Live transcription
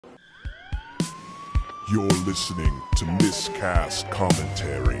You're listening to Miscast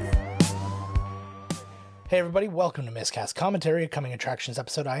Commentary. Hey everybody, welcome to Miscast Commentary, a Coming Attractions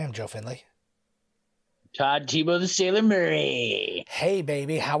episode. I am Joe Finley. Todd Tebow the Sailor Murray. Hey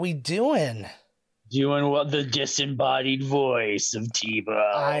baby, how we doing? Doing well, the disembodied voice of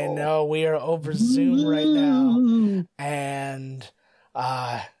Tebow. I know, we are over Zoom right now, and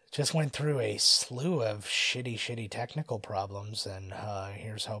just went through a slew of shitty technical problems, and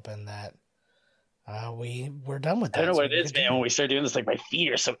here's hoping that we're done with that. I don't know what it is, man. When we start doing this, like, my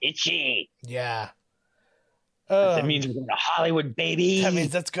feet are so itchy. Yeah. That means we're going to Hollywood, baby. That means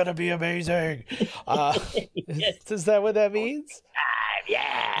that's going to be amazing. Yes. Is that what that means?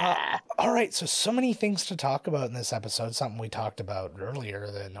 Yeah. All right, so many things to talk about in this episode. Something we talked about earlier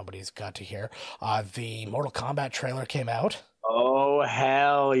that nobody's got to hear. The Mortal Kombat trailer came out. Oh,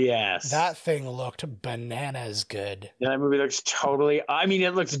 hell yes. That thing looked bananas good. That movie looks totally... I mean,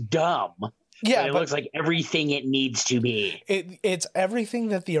 it looks dumb. Yeah, but it looks like everything it needs to be. It's everything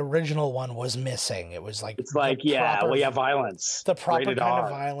that the original one was missing. It was like... It's like, violence. The proper Rated kind R. of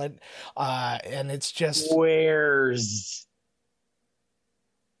violent. And it's just... Swears.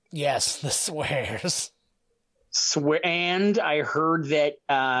 Yes, the swears. And I heard that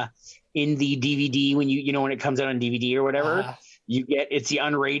in the DVD, when when it comes out on DVD or whatever, it's the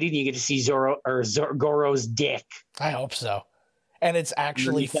unrated. You get to see Goro's dick. I hope so. And it's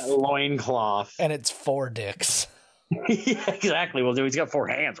actually that loincloth. And it's 4 dicks. Yeah, exactly. Well, he's got 4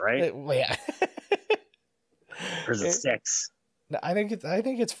 hands, right? Yeah. Or is it 6? No, I think it's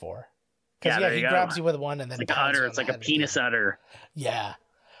 4. Because he go. grabs you with one and then it's like a udder. It's like a penis udder. Yeah.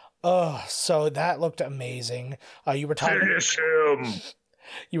 Oh, so that looked amazing. You were talking. Finish him.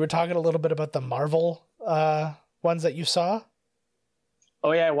 You were talking a little bit about the Marvel ones that you saw.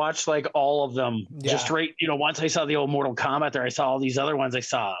 Oh yeah, I watched like all of them. Yeah. Just right, once I saw the old Mortal Kombat there, I saw all these other ones. I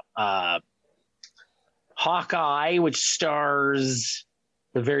saw Hawkeye, which stars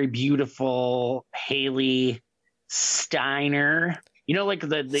the very beautiful Haley Steiner.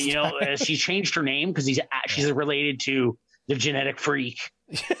 She changed her name because she's related to the genetic freak,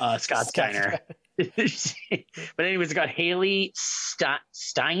 Scott Steiner. But anyways, it got Haley Steiner.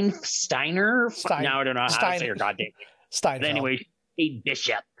 Now I don't know how to say her goddamn name. Steinfeld. But anyway, Kate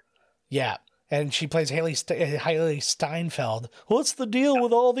Bishop. Yeah, and she plays Haley Steinfeld. What's the deal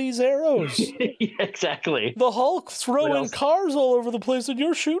with all these arrows? Yeah, exactly. The Hulk's throwing cars all over the place, and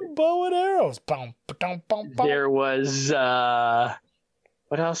you're shooting bow and arrows. Boom, boom, boom, boom. There was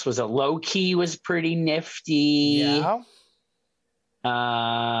what else was it? Loki was pretty nifty. Yeah.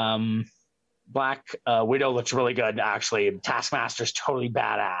 Black Widow looks really good, actually. Taskmaster's totally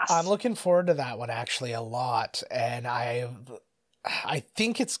badass. I'm looking forward to that one actually a lot, and I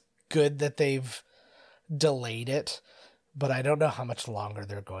think it's good that they've delayed it, but I don't know how much longer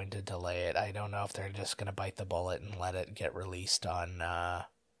they're going to delay it. I don't know if they're just going to bite the bullet and let it get released on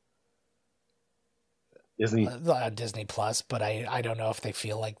Disney Plus, but I don't know if they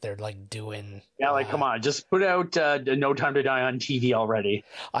feel like they're like doing... Yeah, come on, just put out No Time to Die on TV already.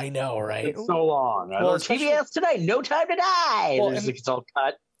 I know, right? It's so long. Well, TBS tonight, No Time to Die. Well, it's all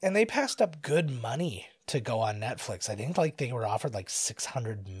cut. And they passed up good money to go on Netflix. I think they were offered like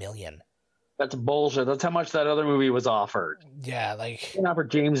 $600 million. That's bullshit. That's how much that other movie was offered. Yeah, they offered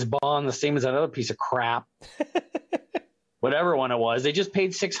James Bond the same as that other piece of crap. Whatever one it was, they just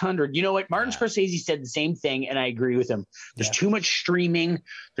paid $600. You know what? Martin Scorsese said the same thing, and I agree with him. There's too much streaming.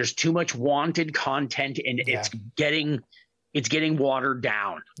 There's too much wanted content, and it's getting watered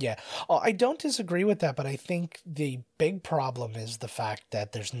down. Yeah, I don't disagree with that, but I think the big problem is the fact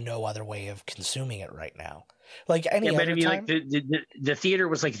that there's no other way of consuming it right now. Like any other time, like the theater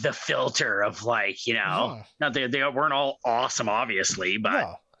was like the filter of not they weren't all awesome, obviously, but.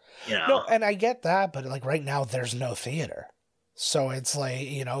 No. No, and I get that, but like right now there's no theater. So it's like,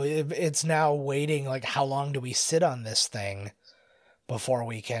 it's now waiting, like how long do we sit on this thing before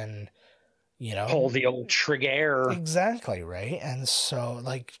we can, pull the old trigger. Exactly, right? And so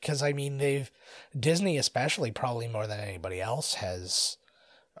because I mean Disney especially probably more than anybody else has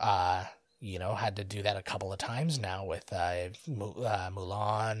had to do that a couple of times now with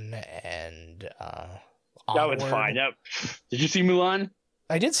Mulan and that was fine. Did you see Mulan?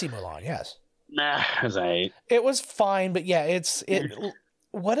 I did see Mulan, yes. Nah, it was fine, but yeah,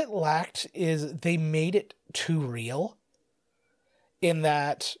 what it lacked is they made it too real. In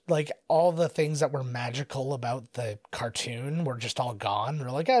that, like, all the things that were magical about the cartoon were just all gone.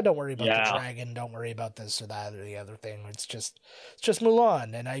 We're like, don't worry about the dragon, don't worry about this or that or the other thing. It's just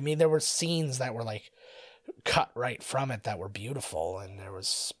Mulan. And I mean, there were scenes that were like cut right from it that were beautiful, and it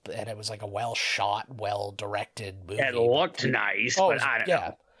was like a well shot, well directed movie. It looked nice, but I don't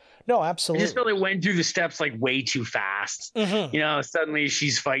know. No, I absolutely. just feel it went through the steps like way too fast. Mm-hmm. You know, suddenly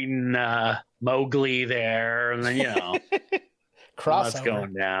she's fighting Mowgli there, and then it's Crossover.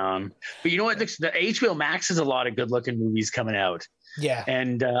 going down. But you know what? The HBO Max has a lot of good looking movies coming out, Yeah.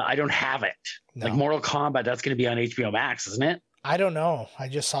 and I don't have it. No. Like Mortal Kombat, that's going to be on HBO Max, isn't it? I don't know. I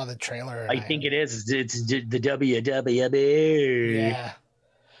just saw the trailer. I think it is. It's the WWE. Yeah.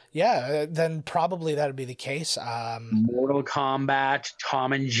 Yeah, then probably that would be the case. Mortal Kombat,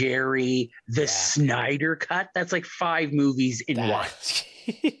 Tom and Jerry, the Snyder Cut. That's like 5 movies in one.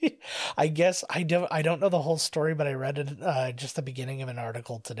 I guess I don't know the whole story, but I read it just the beginning of an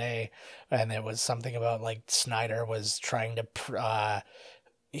article today, and it was something about like Snyder was trying to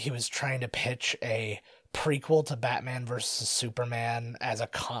pitch a prequel to Batman versus Superman as a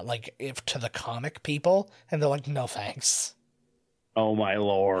to the comic people, and they're like, no thanks. Oh my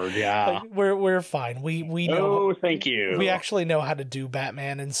lord, yeah. Like, we're fine. We know. Oh, thank you. We actually know how to do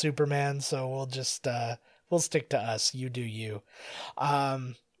Batman and Superman, so we'll just we'll stick to us. You do you.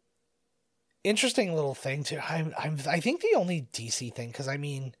 Interesting little thing too. I think the only DC thing, because I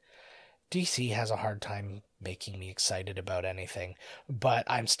mean, DC has a hard time making me excited about anything, but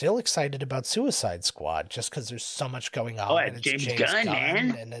I'm still excited about Suicide Squad just because there's so much going on. Oh, and it's James Gunn,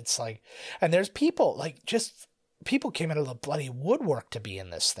 man. And it's like, and there's people like just. People came out of the bloody woodwork to be in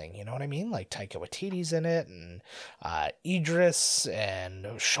this thing, you know what I mean? Like Taika Waititi's in it, and Idris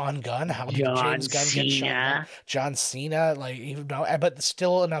and Sean Gunn. How did James Gunn get Sean Gunn? John Cena, like, you know, but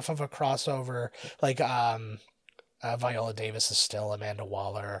still enough of a crossover. Like Viola Davis is still Amanda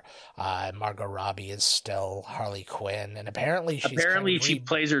Waller. Margot Robbie is still Harley Quinn, and apparently she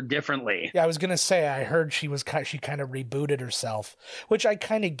plays her differently. Yeah, I was gonna say I heard she kind of rebooted herself, which I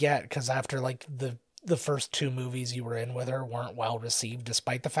kind of get because after like the first 2 movies you were in with her weren't well received,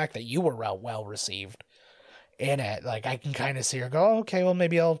 despite the fact that you were well received in it. Like, I can kind of see her go, oh, okay, well,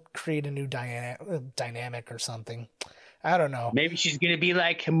 maybe I'll create a new dynamic or something. I don't know. Maybe she's going to be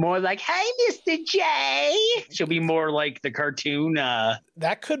like, more like, hey, Mr. J. She'll be more like the cartoon.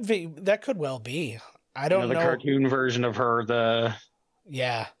 That could well be. I don't know. The cartoon version of her,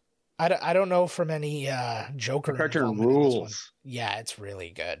 Yeah. I don't know from any Joker. The cartoon rules. Yeah, it's really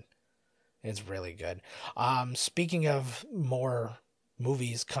good. It's really good. Speaking of more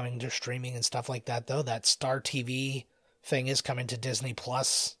movies coming to streaming and stuff like that, though, that Star TV thing is coming to Disney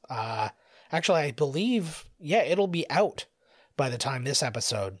Plus. Actually, I believe, it'll be out by the time this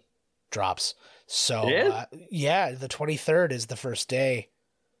episode drops. So, the 23rd is the first day.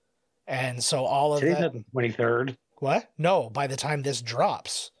 And so all of Today's that... not the 23rd. What? No, by the time this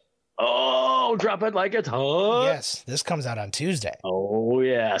drops. Oh, drop it like it's hot. Yes, this comes out on Tuesday. Oh,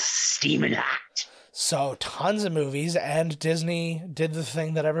 yeah, steaming hot. So tons of movies, and Disney did the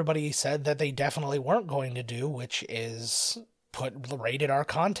thing that everybody said that they definitely weren't going to do, which is put rated R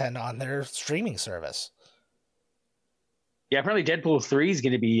content on their streaming service. Yeah, apparently Deadpool 3 is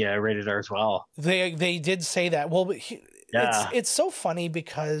going to be rated R as well. They did say that. Well, it's so funny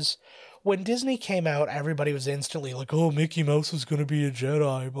because when Disney came out, everybody was instantly like, oh, Mickey Mouse is going to be a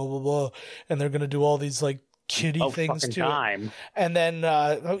Jedi, blah, blah, blah. And they're going to do all these, like, kiddie things to it. And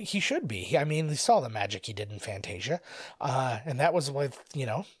then he should be. I mean, we saw the magic he did in Fantasia. And that was with,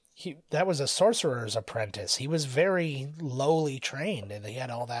 that was a sorcerer's apprentice. He was very lowly trained, and he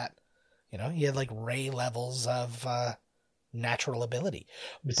had all that, he had, like, Ray levels of natural ability.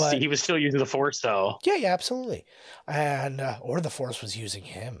 But he was still using the Force, though. Yeah, absolutely. And, or the Force was using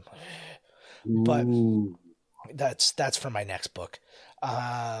him. But that's for my next book.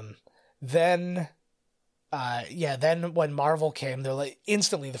 Then when Marvel came, they're like,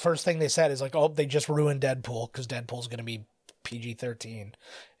 instantly, the first thing they said is like, oh, they just ruined Deadpool because Deadpool's going to be PG-13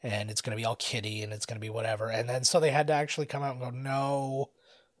 and it's going to be all kiddie and it's going to be whatever. And then so they had to actually come out and go, no,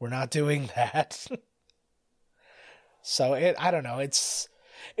 we're not doing that. So I don't know.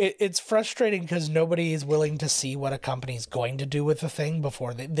 It's frustrating because nobody is willing to see what a company's going to do with the thing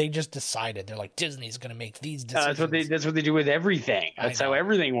before they just decided. They're like, Disney's going to make these decisions. That's what they do with everything. That's how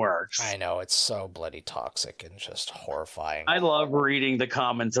everything works. I know. It's so bloody toxic and just horrifying. I love reading the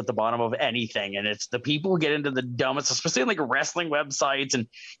comments at the bottom of anything, and it's the people get into the dumbest, especially like wrestling websites and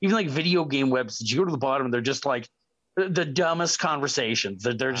even like video game websites. You go to the bottom and they're just like the dumbest conversations.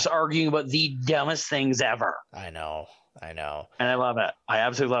 They're just arguing about the dumbest things ever. I know. And I love it. I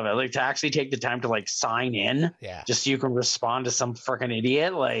absolutely love it. I like to actually take the time to like sign in. Yeah. Just so you can respond to some freaking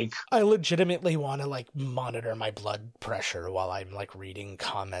idiot. Like, I legitimately want to like monitor my blood pressure while I'm like reading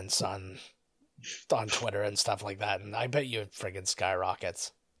comments on Twitter and stuff like that. And I bet you it friggin'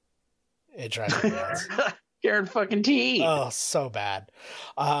 skyrockets. It drives me nuts. Karen fucking T. Oh, so bad.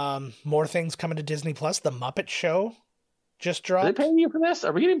 More things coming to Disney Plus. The Muppet Show just Are they dropped. paying you for this?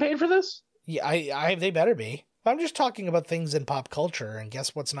 Are we getting paid for this? Yeah, they better be. I'm just talking about things in pop culture, and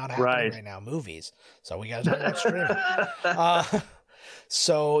guess what's not happening right now? Movies. So we got to talk about streaming.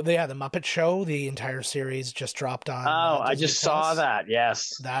 So yeah, the Muppet Show, the entire series just dropped on. I just saw that.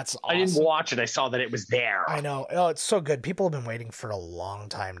 Yes, that's awesome. I didn't watch it. I saw that it was there. I know. Oh, it's so good. People have been waiting for a long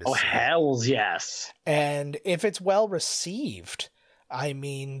time to see. Oh, hells yes! And if it's well received, I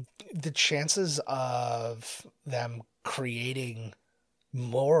mean, the chances of them creating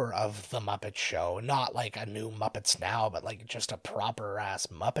more of the Muppet Show, not like a new Muppets Now, but like just a proper ass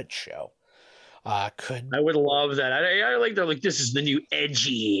Muppet Show. I would love that. I like they're like, this is the new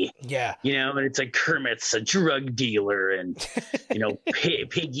edgy, yeah, you know, and it's like Kermit's a drug dealer, and you know,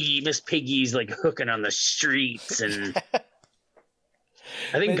 Miss Piggy's like hooking on the streets, and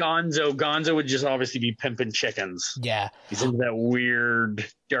I think Gonzo would just obviously be pimping chickens. Yeah, he's into that weird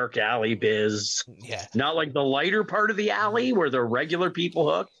dark alley biz. Yeah, not like the lighter part of the alley where the regular people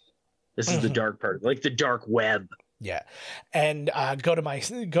hook. This is the dark part, like the dark web. Yeah, and go to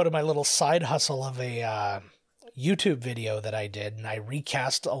my little side hustle of a YouTube video that I did, and I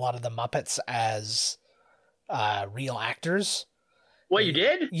recast a lot of the Muppets as real actors. What, you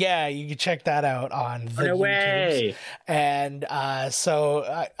did? Yeah, you can check that out on the No way. And so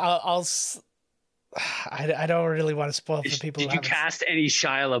I don't really want to spoil for people. Did you cast any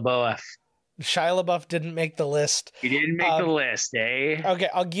Shia LaBeouf? Shia LaBeouf didn't make the list. He didn't make the list, eh? Okay,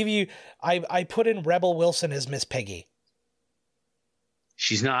 I'll give you. I put in Rebel Wilson as Miss Piggy.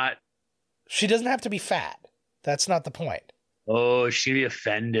 She's not. She doesn't have to be fat. That's not the point. Oh, she'd be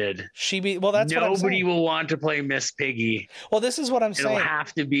offended. Well, that's what I'm saying. Nobody will want to play Miss Piggy. Well, this is what I'm saying. It'll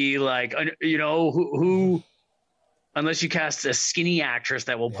have to be like, you know, who unless you cast a skinny actress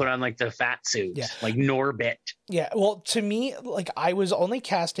that will put on like the fat suit, like Norbit. Yeah. Well, to me, like I was only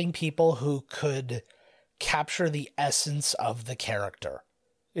casting people who could capture the essence of the character.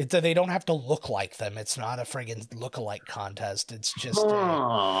 They don't have to look like them. It's not a friggin' look-alike contest. It's just.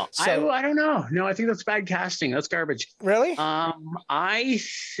 I don't know. No, I think that's bad casting. That's garbage. Really?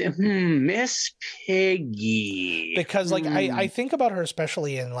 Miss Piggy. Because like I think about her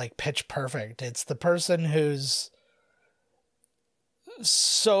especially in like Pitch Perfect. It's the person who's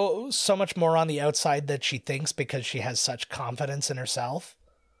so much more on the outside that she thinks because she has such confidence in herself.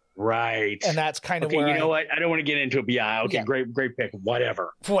 Right. And that's kind of where you know what? I don't want to get into it, but yeah, great pick.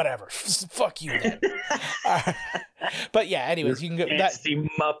 Whatever. Fuck you then. But yeah, anyways, you can go. That's the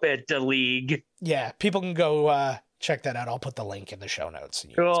Muppet League. Yeah, people can go check that out. I'll put the link in the show notes.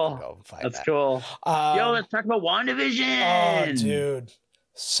 And you cool. Can go and find that's that. Cool. Yo, let's talk about WandaVision. Oh, dude.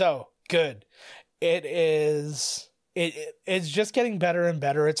 So good. It is. It's just getting better and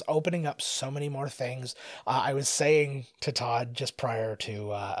better. It's opening up so many more things. I was saying to Todd just prior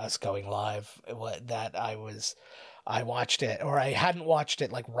to us going live that I watched it, or I hadn't watched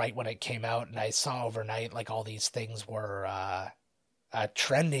it like right when it came out, and I saw overnight like all these things were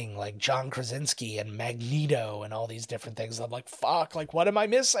trending, like John Krasinski and Magneto and all these different things. I'm like, fuck, like what am I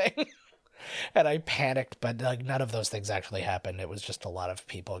missing? And I panicked, but like none of those things actually happened. It was just a lot of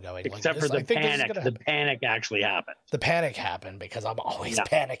people going. Except for the panic. The panic actually happened. The panic happened because I'm always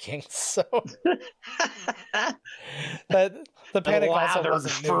panicking. So but the panic also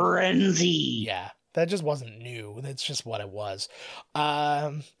wasn't new. Frenzy. Yeah, that just wasn't new. That's just what it was.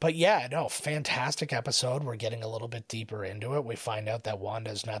 But yeah, no, fantastic episode. We're getting a little bit deeper into it. We find out that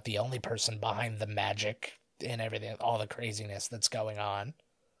Wanda's not the only person behind the magic and everything, all the craziness that's going on.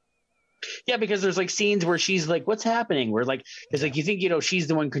 Yeah, because there's like scenes where she's like, what's happening? Where like, it's like, you think, you know, she's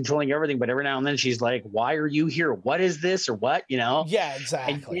the one controlling everything, but every now and then she's like, why are you here? What is this? Or what, you know? Yeah,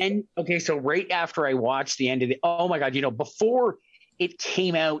 exactly. And then, okay, so right after I watched the end of oh my God, you know, before it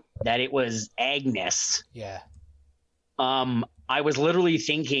came out that it was Agnes. Yeah. I was literally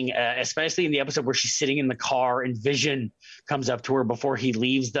thinking, especially in the episode where she's sitting in the car and Vision comes up to her before he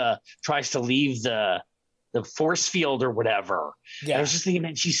tries to leave the force field or whatever. Yeah. I was just thinking,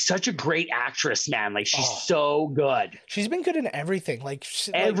 man, she's such a great actress, man. Like she's so good. She's been good in everything. Like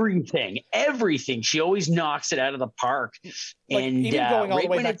everything. She always knocks it out of the park. Like, and even going all the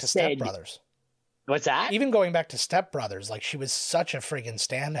way back to Step Brothers. What's that? Even going back to Step Brothers, like she was such a friggin'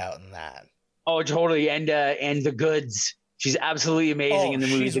 standout in that. Oh, totally. And The Goods. She's absolutely amazing in the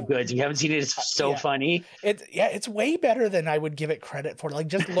movie The Goods. You haven't seen it? It's so funny. It's way better than I would give it credit for. Like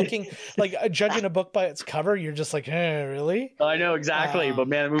just looking, like judging a book by its cover, you're just like, really? I know exactly, but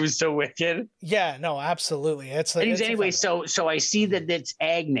man, the movie's so wicked. Yeah, no, absolutely. Anyway, so I see that it's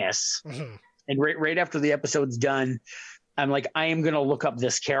Agnes, and right after the episode's done, I'm like, I am gonna look up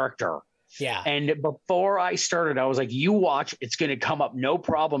this character. Yeah. And before I started, I was like, you watch, it's going to come up no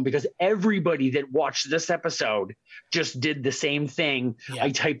problem, because everybody that watched this episode just did the same thing. Yeah.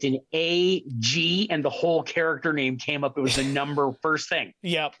 I typed in AG and the whole character name came up. It was the number first thing.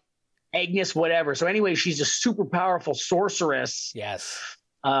 Yep. Agnes, whatever. So anyway, she's a super powerful sorceress. Yes.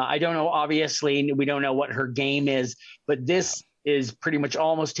 I don't know, obviously, we don't know what her game is, but this is pretty much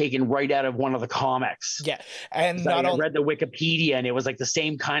almost taken right out of one of the comics. Yeah. And I read the Wikipedia, and it was like the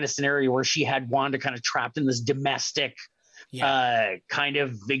same kind of scenario where she had Wanda kind of trapped in this domestic kind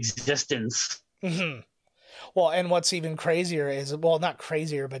of existence. Mm-hmm. Well, and what's even crazier is, well, not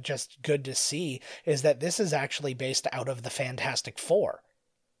crazier, but just good to see, is that this is actually based out of the Fantastic Four.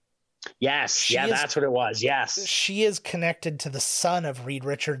 Yes. That's what it was. Yes. She is connected to the son of Reed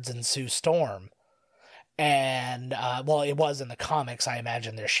Richards and Sue Storm. And, well, it was in the comics. I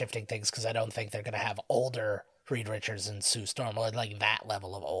imagine they're shifting things because I don't think they're going to have older Reed Richards and Sue Storm, or like that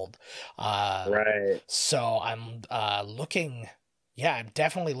level of old. Right. So I'm I'm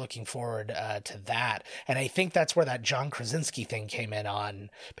definitely looking forward to that. And I think that's where that John Krasinski thing came in on,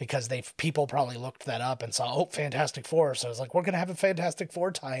 because people probably looked that up and saw, Fantastic Four. So it's like, we're going to have a Fantastic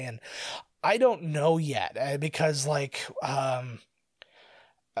Four tie-in. I don't know yet, because like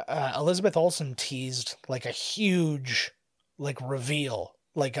Elizabeth Olsen teased like a huge like reveal,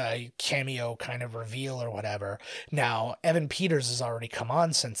 like a cameo kind of reveal or whatever. Now, Evan Peters has already come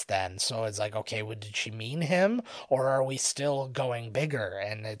on since then, so it's like, okay, did she mean him, or are we still going bigger?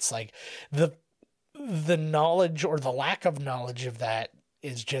 And it's like the knowledge or the lack of knowledge of that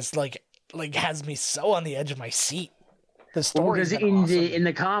is just like has me so on the edge of my seat. The story, because in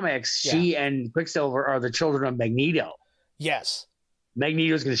the comics, she and Quicksilver are the children of Magneto. Yes.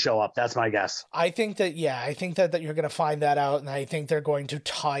 Magneto's going to show up. That's my guess. I think that you're going to find that out, and I think they're going to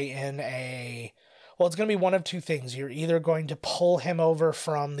tie in it's going to be one of two things. You're either going to pull him over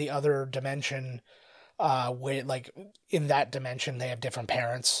from the other dimension, where like in that dimension they have different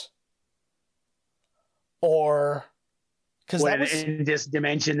parents, or because that was in this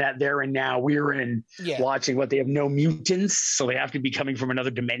dimension that they're in now, we're in watching what they have no mutants, so they have to be coming from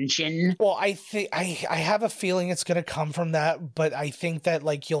another dimension. Well, I think I have a feeling it's going to come from that, but I think that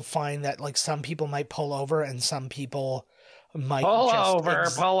like you'll find that like some people might pull over and some people might pull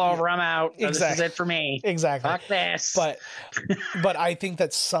over. I'm out. Exactly. This is it for me. Exactly. Fuck this. But I think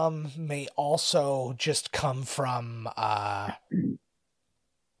that some may also just come from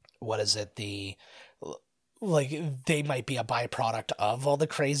like they might be a byproduct of all the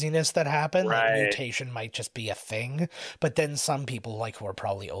craziness that happened. Right. Like, mutation might just be a thing. But then some people, like who are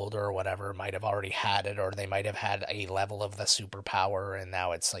probably older or whatever, might have already had it, or they might have had a level of the superpower, and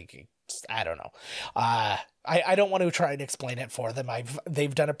now it's like, I don't know. I don't want to try and explain it for them.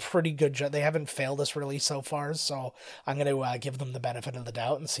 They've done a pretty good job. They haven't failed us really so far, so I'm going to give them the benefit of the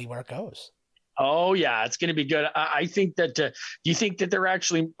doubt and see where it goes. Oh yeah, it's going to be good. I think that. Do you think that they're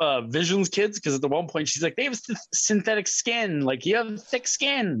actually Vision's kids? Because at the one point she's like, they have synthetic skin. Like, you have thick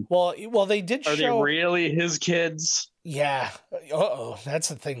skin. Well, they did. Are they really his kids? Yeah. That's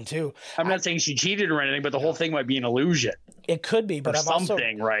the thing too. I'm not saying she cheated or anything, but the whole thing might be an illusion. It could be, but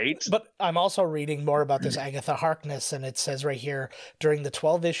right? But I'm also reading more about this Agatha Harkness, and it says right here, during the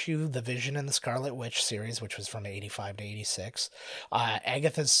 12th issue, The Vision and the Scarlet Witch series, which was from 85 to 86,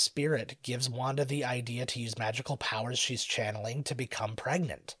 Agatha's spirit gives Wanda the idea to use magical powers she's channeling to become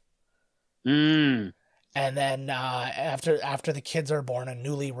pregnant. Mm. And then after the kids are born, a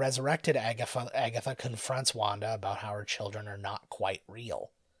newly resurrected Agatha confronts Wanda about how her children are not quite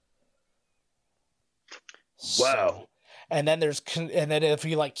real. Wow. And then if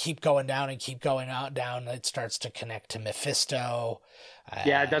you like keep going down and keep going down, it starts to connect to Mephisto.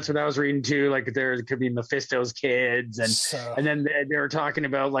 Yeah, that's what I was reading too. Like, there could be Mephisto's kids, and then they were talking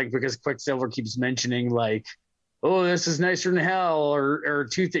about, like, because Quicksilver keeps mentioning like, oh, this is nicer than hell, or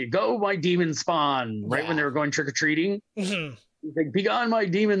Toothy, go my demon spawn, right when they were going trick or treating. Mm-hmm. He's like, begone my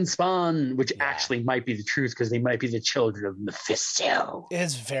demon spawn, which actually might be the truth, because they might be the children of Mephisto. It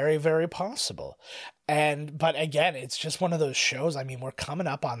is very, very possible. But again, it's just one of those shows. I mean, we're coming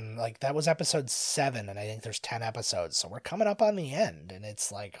up on, like, that was episode 7, and I think there's 10 episodes, so we're coming up on the end, and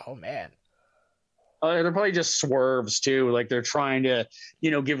it's like, oh man. They're probably just swerves too. Like, they're trying to,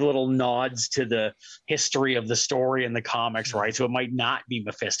 give little nods to the history of the story in the comics, right? So it might not be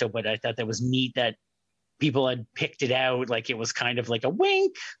Mephisto, but I thought that was neat that people had picked it out. Like, it was kind of like a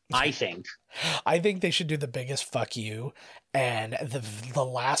wink, I think. I think they should do the biggest fuck you. And the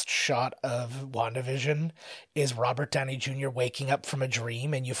last shot of WandaVision is Robert Downey Jr. waking up from a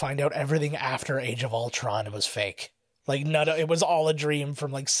dream, and you find out everything after Age of Ultron was fake. Like it was all a dream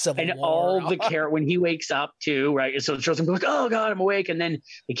from like Civil And War. all the when he wakes up too, right? So it shows him like, oh God, I'm awake. And then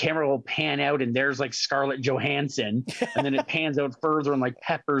the camera will pan out and there's like Scarlett Johansson. And then it pans out further and like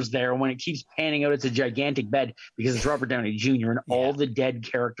Pepper's there. And when it keeps panning out, it's a gigantic bed because it's Robert Downey Jr. and all the dead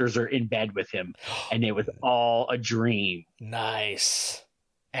characters are in bed with him. And it was all a dream. Nice.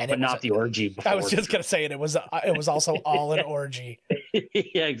 And but not the orgy. I was just gonna say it. It was also all an orgy.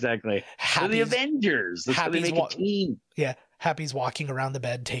 Yeah, exactly. So the Avengers. That's how they make a team. Yeah, Happy's walking around the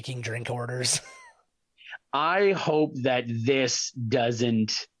bed taking drink orders. I hope that this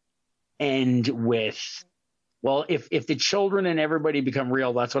doesn't end with. Well, if the children and everybody become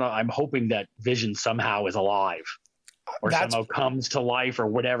real, that's what I'm hoping that Vision somehow is alive. Or somehow comes to life or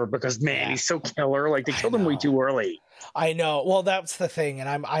whatever, because man, he's so killer. Like they killed him way too early. I know. Well, that's the thing,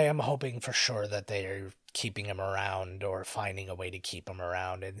 and I am hoping for sure that they are keeping him around or finding a way to keep him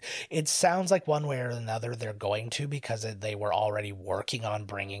around. And it sounds like one way or another they're going to, because they were already working on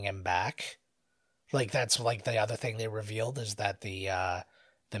bringing him back. Like that's like the other thing they revealed is that the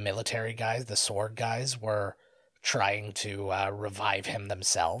military guys, the sword guys, were trying to revive him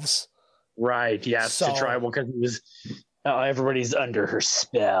themselves. Right. Yes. To try because he was. Everybody's under her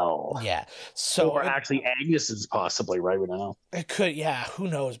spell. Yeah. So or actually Agnes's possibly, right? We don't know. It could, yeah, who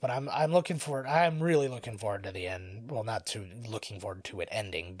knows, but I'm looking forward. I'm really looking forward to the end. Well, not to looking forward to it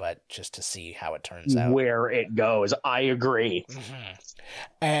ending, but just to see how it turns out. Where it goes. I agree. Mm-hmm.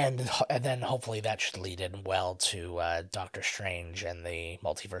 And then hopefully that should lead in well to Doctor Strange and the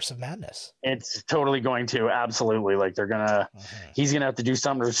Multiverse of Madness. It's totally going to, absolutely. Like they're gonna he's gonna have to do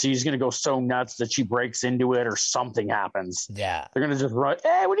something, or she's gonna go so nuts that she breaks into it or something happens. Yeah. They're gonna just run,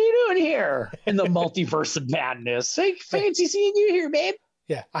 hey, what are you doing here? In the Multiverse of Madness. Hey, fancy seeing you here, babe.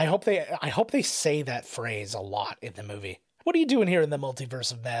 Yeah. I hope they say that phrase a lot in the movie. What are you doing here in the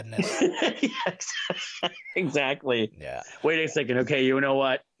Multiverse of Madness? Yes, exactly. Yeah. Wait a second. Okay, you know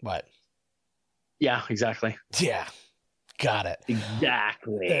what? What? Yeah, exactly. Yeah. Got it.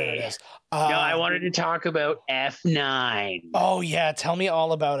 Exactly. There it is. No, I wanted to talk about F9. Oh, yeah. Tell me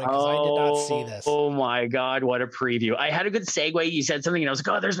all about it, because I did not see this. Oh, my God. What a preview. I had a good segue. You said something, and I was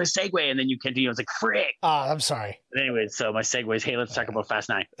like, oh, there's my segue. And then you continued. I was like, frick. I'm sorry. But anyway, so my segue is, hey, let's talk about Fast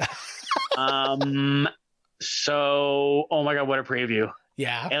 9. So, oh, my God, what a preview.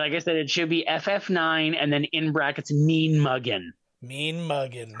 Yeah. And like I said, it should be FF9 and then in brackets, Mean Muggin'. Mean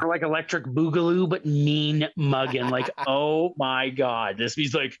Muggin'. Or like Electric Boogaloo, but Mean Muggin'. Like, oh my God. This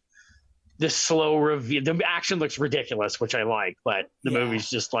means like the slow reveal. The action looks ridiculous, which I like, but the movie's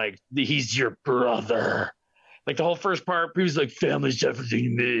just like, he's your brother. Like the whole first part, he was like, family's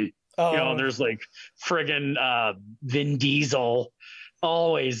everything to me. Oh. You know, and there's like friggin' Vin Diesel.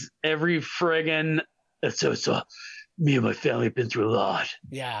 Always, every friggin'. So me and my family have been through a lot.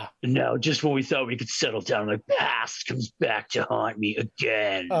 Yeah. And now, just when we thought we could settle down, like past comes back to haunt me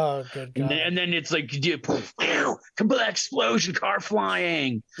again. Oh, good God. And then it's like, complete explosion, car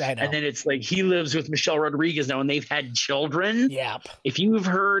flying. I know. And then it's like he lives with Michelle Rodriguez now, and they've had children. Yep. If you've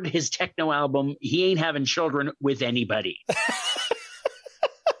heard his techno album, he ain't having children with anybody.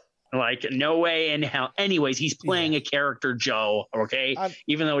 Like, no way in hell. Anyways, he's playing a character, Joe, okay?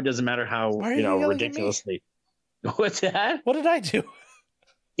 Even though it doesn't matter how, ridiculously. What's that? What did I do?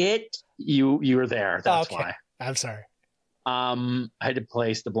 You were there. That's why. I'm sorry. I had to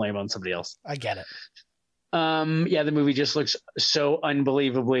place the blame on somebody else. I get it. Yeah, the movie just looks so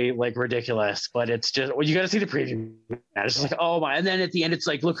unbelievably like ridiculous, but it's just, well, you got to see the preview. It's just like, oh my. And then at the end, it's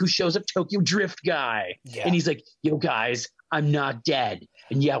like, look who shows up, Tokyo Drift guy. Yeah. And he's like, yo guys, I'm not dead.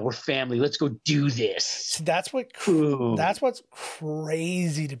 And yeah, we're family. Let's go do this. See, that's what's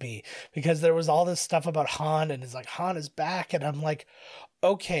crazy to me, because there was all this stuff about Han, and it's like, Han is back. And I'm like,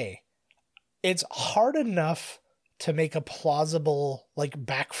 okay, it's hard enough to make a plausible, like,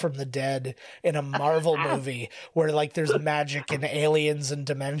 back from the dead in a Marvel movie where, like, there's magic and aliens and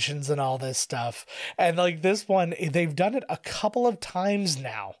dimensions and all this stuff. And, like, this one, they've done it a couple of times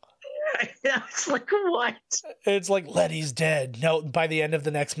now. It's like, what? It's like, Letty's dead. No, by the end of the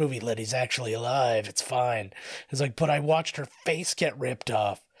next movie, Letty's actually alive. It's fine. It's like, but I watched her face get ripped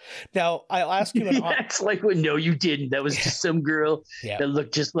off. Now, I'll ask you. It's like, well, no, you didn't. That was just some girl that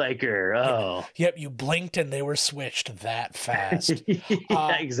looked just like her. Oh. Yep, you blinked and they were switched that fast.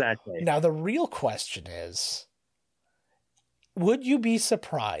 Exactly. Now, the real question is, would you be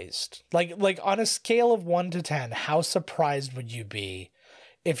surprised? Like on a scale of 1 to 10, how surprised would you be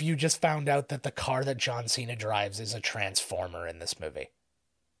if you just found out that the car that John Cena drives is a Transformer in this movie?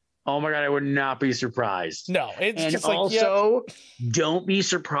 Oh my God, I would not be surprised. No, it's and just also, don't be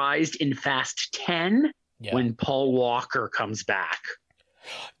surprised in Fast 10 when Paul Walker comes back.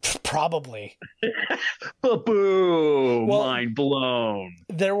 Probably. Boom! Well, mind blown.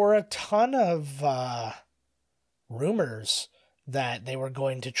 There were a ton of rumors that they were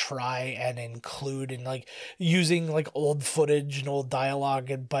going to try and include in like using like old footage and old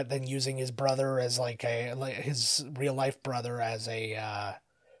dialogue, but then using his brother as like his real life brother as a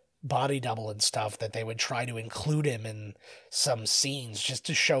body double and stuff, that they would try to include him in some scenes just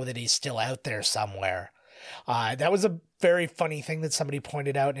to show that he's still out there somewhere. That was a very funny thing that somebody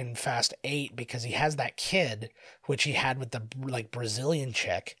pointed out in Fast 8, because he has that kid, which he had with the like Brazilian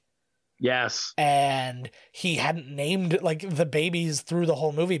chick. Yes. And he hadn't named like the babies through the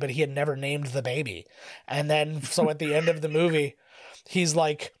whole movie, but he had never named the baby. And then, so at the end of the movie, he's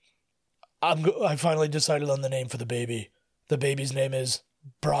like, I finally decided on the name for the baby. The baby's name is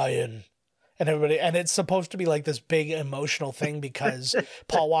Brian. And it's supposed to be like this big emotional thing because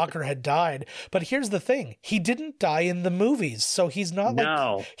Paul Walker had died. But here's the thing. He didn't die in the movies. So he's not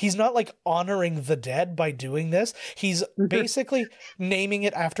like honoring the dead by doing this. He's basically naming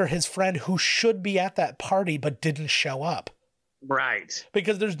it after his friend who should be at that party but didn't show up. Right.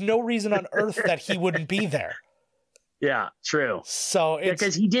 Because there's no reason on earth that he wouldn't be there. Yeah, true. So it's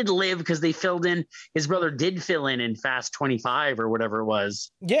because he did live, because they filled in, his brother did fill in Fast 25 or whatever it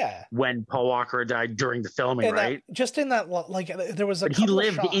was. Yeah. When Paul Walker died during the filming, and right? Just in that, like, there was But he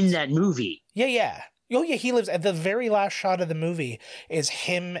lived in that movie. Yeah, yeah. Oh, yeah, he lives. At the very last shot of the movie is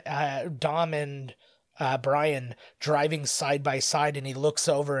him, Dom, and Brian driving side by side, and he looks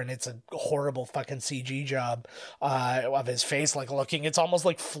over, and it's a horrible fucking CG job of his face, like looking. It's almost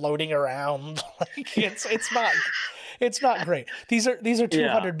like floating around. Like it's not great. These are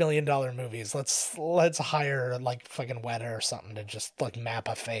 $200 million movies. Let's hire like fucking Weta or something to just like map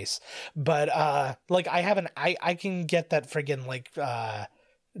a face. But like I can get that friggin' like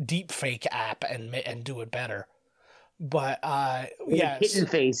deep fake app and do it better. But yeah, kitten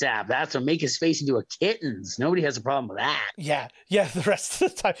face app. That's what, make his face into a kitten's. Nobody has a problem with that. Yeah. The rest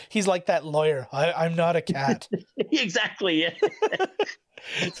of the time he's like that lawyer. I'm not a cat. Exactly. Yeah.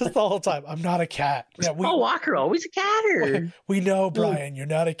 Just the whole time. I'm not a cat. Yeah, Paul Walker always a catter. We know, Brian, you're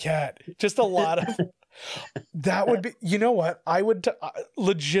not a cat. Just a lot of that would be. You know what? I would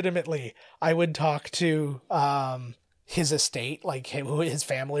legitimately. I would talk to his estate, like his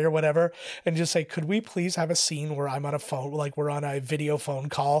family or whatever, and just say, could we please have a scene where I'm on a phone, like we're on a video phone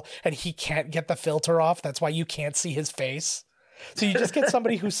call, and he can't get the filter off. That's why you can't see his face. So you just get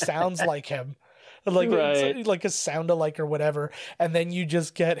somebody who sounds like him. Like right. Like a sound-alike or whatever, and then you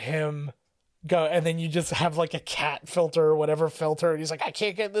just get him go, and then you just have like a cat filter or whatever filter, and he's like, I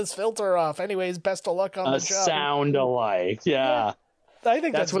can't get this filter off. Anyways, best of luck on the job. Sound-alike, yeah. I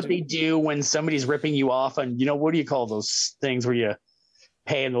think that's what they do when somebody's ripping you off on, what do you call those things where you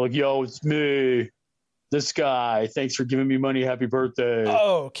pay and they're like, yo, it's me, this guy, thanks for giving me money, happy birthday.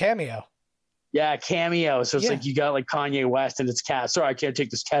 Oh, Cameo. Yeah, Cameo. So it's like you got like Kanye West and it's cat. Sorry, I can't take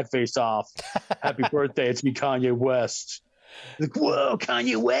this cat face off. Happy birthday. It's me, Kanye West. Like, whoa,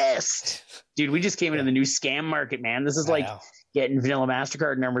 Kanye West. Dude, we just came into the new scam market, man. This is like getting vanilla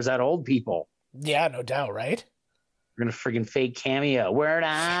MasterCard numbers out of old people. Yeah, no doubt, right? We're going to friggin' fake Cameo. Word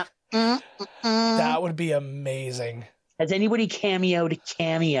up. That would be amazing. Has anybody cameoed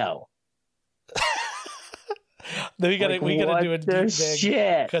Cameo? We gotta do a deep dig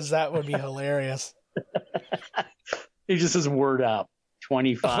shit, because that would be hilarious. He just says word up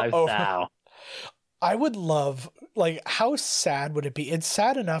 25,000. I would love, like, how sad would it be? It's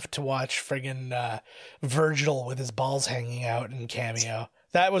sad enough to watch friggin' Virgil with his balls hanging out in Cameo.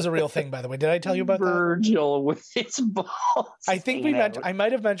 That was a real thing, by the way. Did I tell you about Virgil with his balls? I think I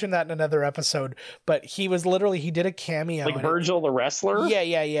might have mentioned that in another episode, but he did a cameo. Like Virgil the wrestler?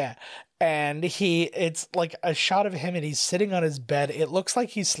 Yeah. And it's like a shot of him and he's sitting on his bed. It looks like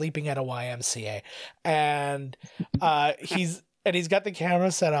he's sleeping at a YMCA. And he's got the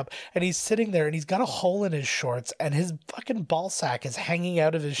camera set up and he's sitting there and he's got a hole in his shorts and his fucking ball sack is hanging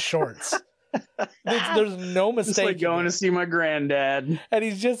out of his shorts. There's no mistake. It's like going to see my granddad, and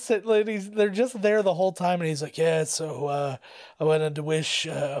he's just they're just there the whole time, and he's like, "Yeah, so I wanted to wish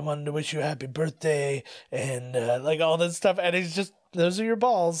you a happy birthday and like all this stuff," and he's just, "Those are your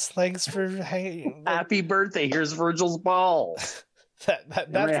balls. Thanks for hanging. Happy birthday. Here's Virgil's balls."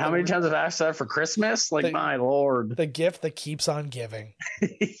 That's how many times I've asked that for Christmas? Like, my lord, the gift that keeps on giving.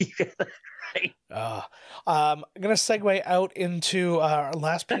 I'm gonna segue out into our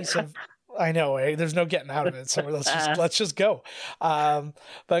last piece of. I know, there's no getting out of it, so let's just go. But I'm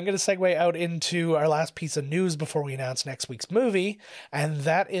going to segue out into our last piece of news before we announce next week's movie, and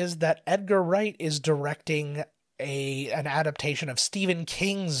that is that Edgar Wright is directing an adaptation of Stephen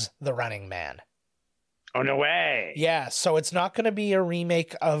King's The Running Man. Oh, no way. Yeah, so it's not going to be a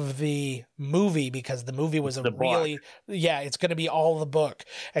remake of the movie because the movie was it's going to be all the book.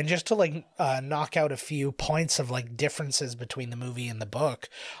 And just to like knock out a few points of like differences between the movie and the book,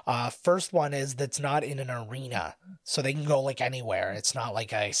 first one is that's not in an arena, so they can go like anywhere. It's not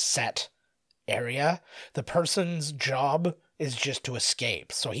like a set area. The person's job is just to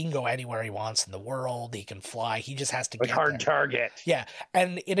escape, so he can go anywhere he wants in the world. He can fly. He just has to like get hard there. target. Yeah,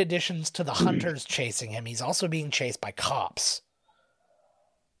 and in addition to the hunters chasing him, he's also being chased by cops.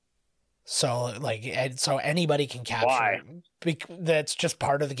 So so anybody can capture him. That's just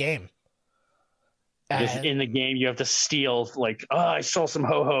part of the game. And in the game, you have to steal, like, oh, I stole some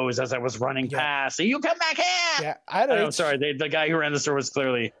ho-hos as I was running past. So you come back here! Yeah, I don't know. Sorry, the guy who ran the store was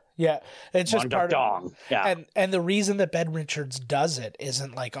clearly... Yeah, it's just part of yeah. And the reason that Ben Richards does it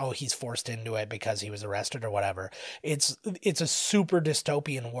isn't like, oh, he's forced into it because he was arrested or whatever. It's a super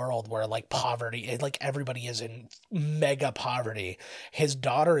dystopian world where like poverty, like everybody is in mega poverty. His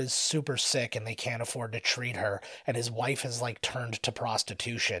daughter is super sick and they can't afford to treat her, and his wife has like turned to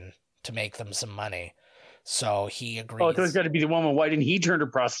prostitution to make them some money. So he agrees. Oh, there's got to be the woman. Why didn't he turn to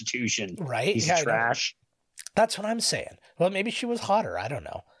prostitution? Right? He's trash. That's what I'm saying. Well, maybe she was hotter. I don't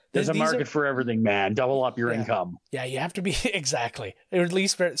know. There's a market for everything, man. Double up your income. Yeah, you have to be exactly. Or at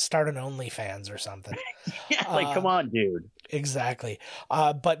least start an OnlyFans or something. Yeah, come on, dude. Exactly.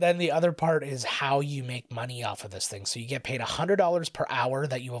 But then the other part is how you make money off of this thing. So you get paid $100 per hour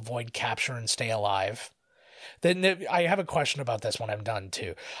that you avoid capture and stay alive. Then I have a question about this when I'm done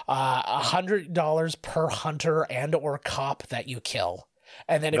too. $100 per hunter and or cop that you kill,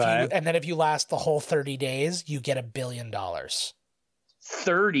 and then if you last the whole 30 days, you get $1 billion.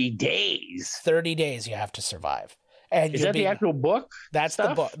 30 days. 30 days you have to survive. And is that the actual book? That's the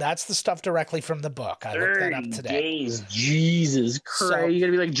book. That's the stuff directly from the book. I looked that up today. 30 days. Jesus Christ. So, you're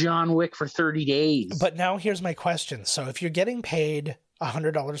going to be like John Wick for 30 days. But now here's my question. So if you're getting paid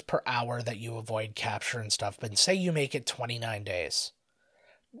 $100 per hour that you avoid capture and stuff, but say you make it 29 days,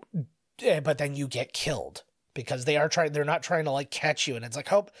 but then you get killed because they're not trying to like catch you, and it's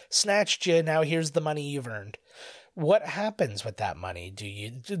like, oh, snatched you, now here's the money you've earned. What happens with that money?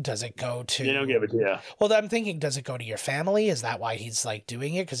 Does it go to... They don't give it to you. Well, I'm thinking, does it go to your family? Is that why he's like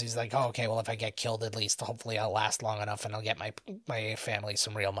doing it? Because he's like, oh, okay, well, if I get killed, at least hopefully I'll last long enough and I'll get my family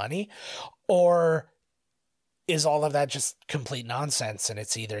some real money. Or is all of that just complete nonsense and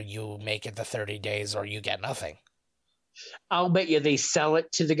it's either you make it the 30 days or you get nothing? I'll bet you they sell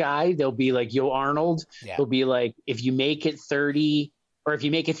it to the guy. They'll be like, yo, Arnold. Yeah. They'll be like, if you make it 30 or if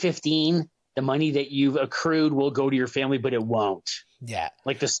you make it 15... the money that you've accrued will go to your family, but it won't. Yeah.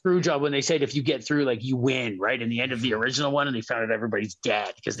 Like the screw job when they said if you get through, like you win, right? In the end of the original one, and they found out everybody's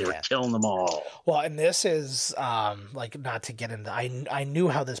dead because they were killing them all. Well, and this is like, not to get into, I knew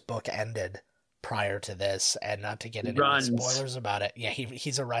how this book ended prior to this, and not to get into spoilers about it. Yeah,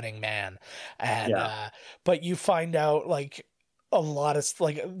 he's a running man. And but you find out like a lot of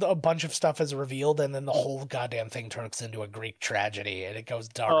like a bunch of stuff is revealed, and then the whole goddamn thing turns into a Greek tragedy, and it goes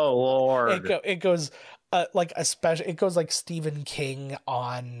dark. Oh Lord! It goes like it goes like Stephen King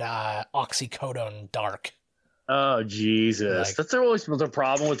on oxycodone dark. Oh Jesus! Like, that's always the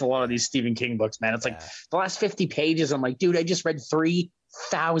problem with a lot of these Stephen King books, man. It's like the last 50 pages. I'm like, dude, I just read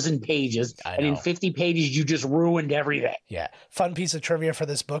 3,000 pages, and in 50 pages, you just ruined everything. Yeah. Fun piece of trivia for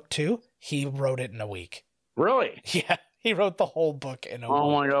this book too. He wrote it in a week. Really? Yeah. He wrote the whole book in a week.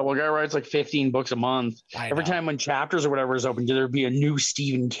 Oh my God. Well, guy writes like 15 books a month. Every time when chapters or whatever is open, there'd be a new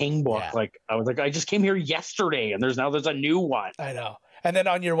Stephen King book. Yeah. Like I was like, I just came here yesterday and there's a new one. I know. And then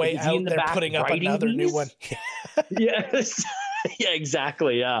on your way out, they're putting up another new one. Yes. Yeah,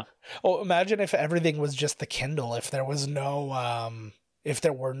 exactly. Yeah. Oh, imagine if everything was just the Kindle, if there was no, if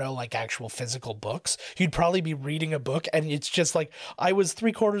there were no like actual physical books, you'd probably be reading a book and it's just like, I was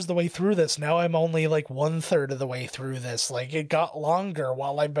 3/4 the way through this. Now I'm only like 1/3 of the way through this. Like it got longer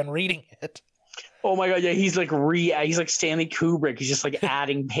while I've been reading it. Oh my God. Yeah. He's like Stanley Kubrick. He's just like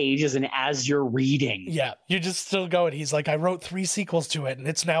adding pages and as you're reading. Yeah. You're just still going. He's like, I wrote 3 sequels to it and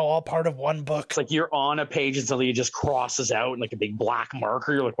it's now all part of one book. It's like you're on a page and suddenly it just crosses out in like a big black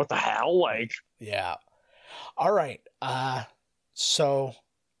marker. You're like, what the hell? Like, yeah. All right. So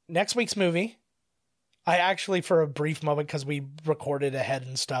next week's movie, I actually, for a brief moment, because we recorded ahead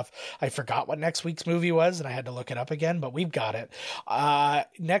and stuff, I forgot what next week's movie was and I had to look it up again, but we've got it.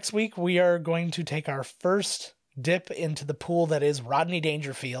 Next week, we are going to take our first dip into the pool that is Rodney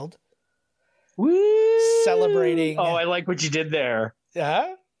Dangerfield. Woo! Celebrating. Oh, I like what you did there.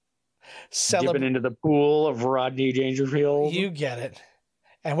 Yeah? Dipping into the pool of Rodney Dangerfield. You get it.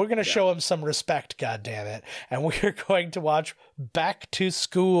 And we're going to show him some respect, goddammit. And we're going to watch Back to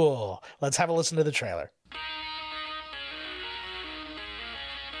School. Let's have a listen to the trailer.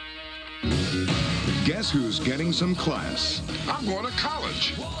 Guess who's getting some class? I'm going to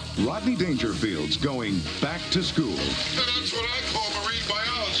college. Rodney Dangerfield's going back to school. That's what I call marine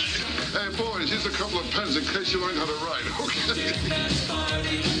biology. Hey, boys, here's a couple of pens in case you learn how to write, okay?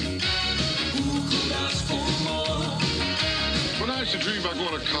 When I used to dream about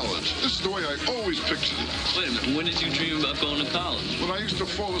going to college, this is the way I always pictured it. Wait a minute, when did you dream about going to college? When I used to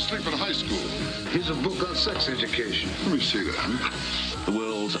fall asleep in high school. Here's a book on sex education. Let me see that. The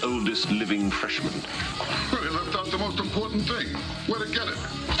world's oldest living freshman. Really left out the most important thing. Where to get it.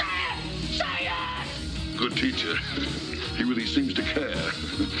 Good teacher. He really seems to care.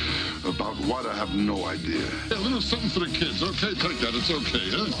 About what, I have no idea. Hey, a little something for the kids, okay? Take that, it's okay,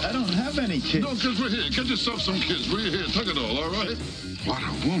 huh? I don't have any kids. No, kids, we're here. Get yourself some kids. We're here. Take it all right? What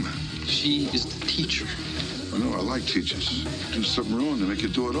a woman. She is the teacher. I know, I like teachers. Do something wrong, they make you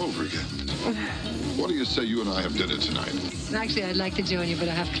do it over again. What do you say you and I have dinner tonight? Actually, I'd like to join you, but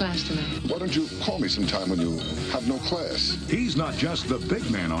I have class tonight. Why don't you call me sometime when you have no class? He's not just the big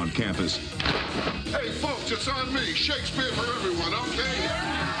man on campus. Hey, folks, it's on me. Shakespeare for everyone, okay?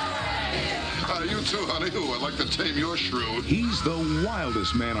 You too, honey. Ooh, I'd like to tame your shrew. He's the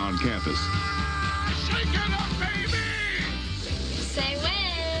wildest man on campus. Shake it up, baby! Say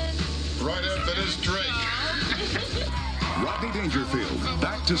when. Right after this drink. Rodney Dangerfield,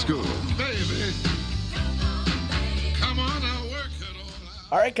 back to school. Baby. Come on, I'll work it all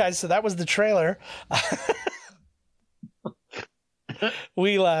out. All right, guys, so that was the trailer.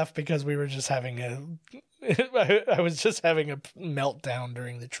 We laughed because we were just having I was just having a meltdown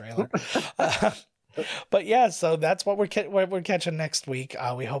during the trailer. But yeah, so that's what we're catching next week.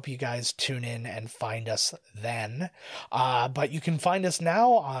 We hope you guys tune in and find us then. But you can find us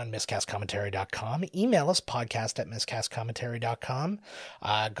now on miscastcommentary.com. Email us, podcast@miscastcommentary.com.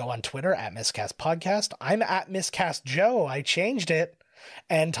 Go on Twitter @miscastpodcast. I'm @Miscast Joe. I changed it.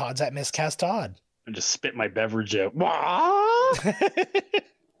 And Todd's @Miscast Todd. I just spit my beverage out.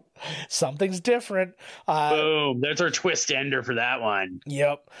 Something's different. Boom. There's our twist ender for that one.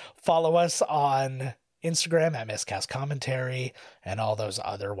 Yep. Follow us on Instagram @Miscast Commentary and all those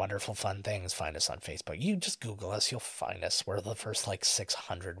other wonderful fun things. Find us on Facebook. You just Google us. You'll find us. We're the first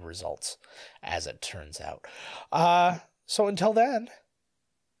 600 results, as it turns out. So until then,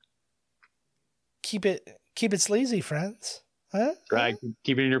 keep it sleazy, friends. Huh? Right.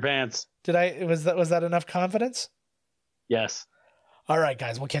 Keep it in your pants. Was that enough confidence? Yes. All right,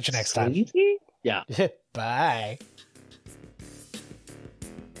 guys. We'll catch you next time. Yeah. Bye.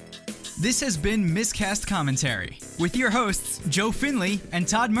 This has been Miscast Commentary with your hosts, Joe Finley and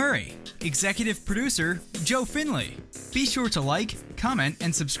Todd Murray. Executive producer, Joe Finley. Be sure to like, comment,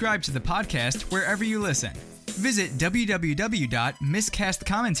 and subscribe to the podcast wherever you listen. Visit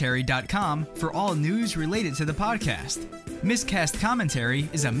www.miscastcommentary.com for all news related to the podcast. Miscast Commentary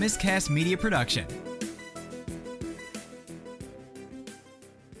is a Miscast Media production.